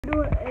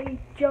Doing a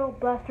gel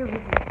blaster review.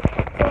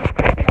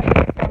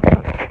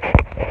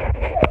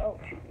 Oh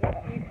shoot, no,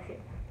 you can see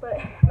it. But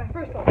my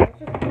first one, let's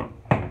just go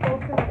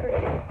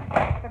through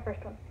my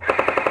first one.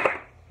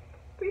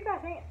 Pretty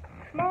fast, ain't it?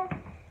 Small,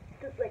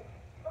 just like,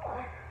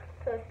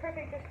 so it's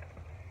perfect.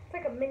 It's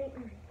like a mini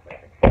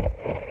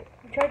Uzi.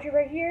 You charge it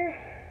right here,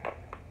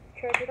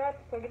 charge it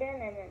up, plug it in,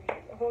 and then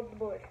hold the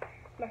bullets.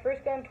 My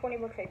first gun, 20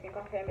 bucks I think,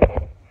 off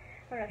Amazon.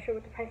 I'm not sure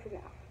what the price is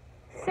now.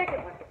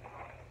 Second one.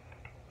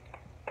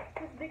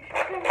 This big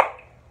shotgun,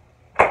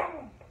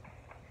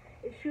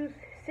 it shoots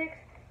 6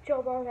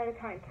 gel balls at a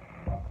time.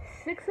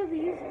 6 of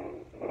these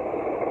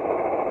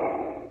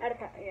at a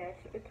time. Yeah,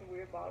 it's a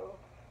weird bottle.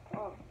 I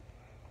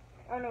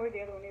don't know where the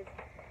other one is,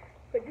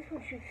 but this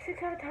one shoots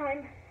 6 at a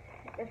time.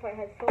 That's why it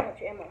has so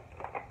much ammo.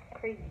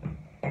 Crazy.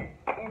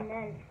 And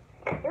then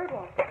the third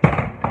one.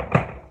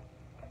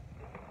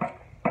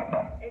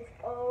 It's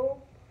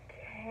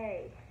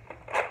okay.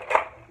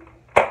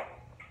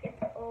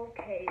 It's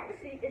okay.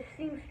 See, it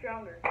seems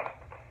stronger.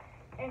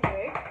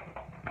 Anyway,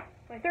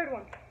 my third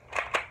one.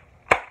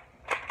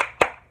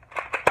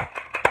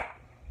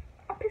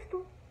 A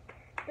pistol.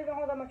 Doesn't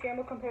hold that much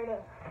ammo compared to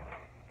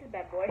this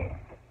bad boy.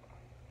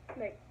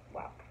 Like,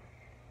 wow.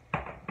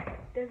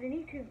 Does it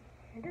need to?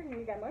 It doesn't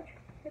need that much.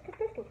 It's a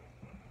pistol.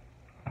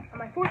 And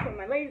my fourth one,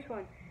 my latest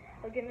one.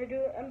 I was gonna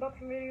do an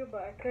unboxing video,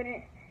 but I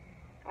couldn't.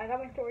 I got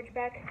my storage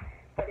back,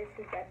 but it's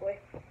this bad boy.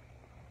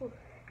 Whew.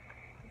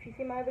 If you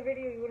see my other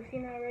video, you would have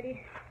seen it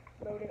already.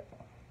 Load it.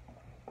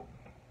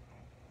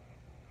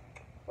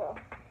 Well,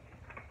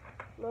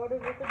 load it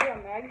with the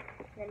drum mag,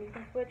 then you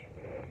can switch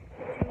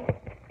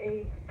to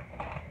a,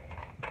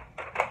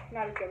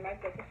 not a drum mag,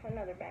 but just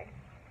another bag.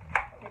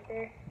 Right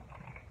there.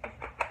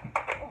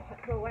 Oh,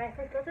 bro, when I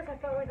first got this, I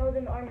felt like I was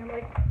in the army. I'm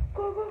like,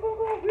 go, go, go,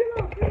 go,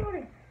 reload,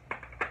 reloading.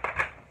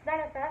 It's not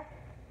as fast.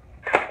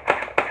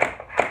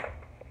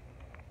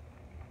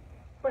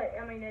 But,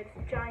 I mean, it's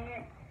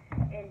giant,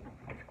 and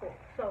it's cool.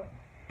 So,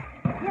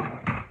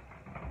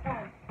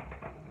 yeah.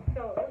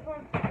 So, this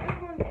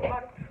one's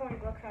about 20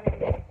 bucks on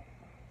it.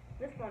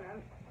 This one,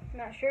 I'm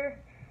not sure.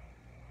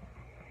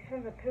 This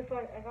one's a pistol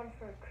I got it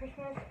for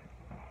Christmas.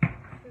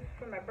 This is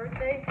for my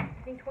birthday. I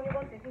think 20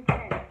 bucks, I think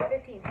 10,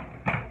 15, I'm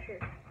not sure.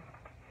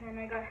 And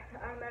I got the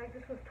automatic,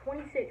 this was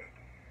 26.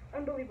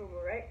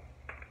 Unbelievable, right?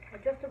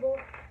 Adjustable,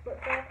 split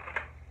strap.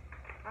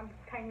 I'm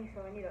tiny,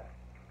 so I need a...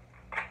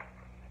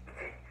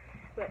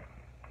 But,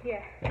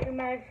 yeah, two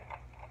mags,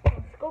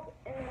 scope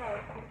in the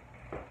house,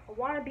 a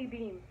wannabe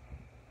beam.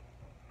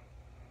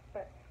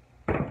 But,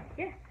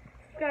 yeah,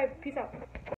 subscribe, peace out.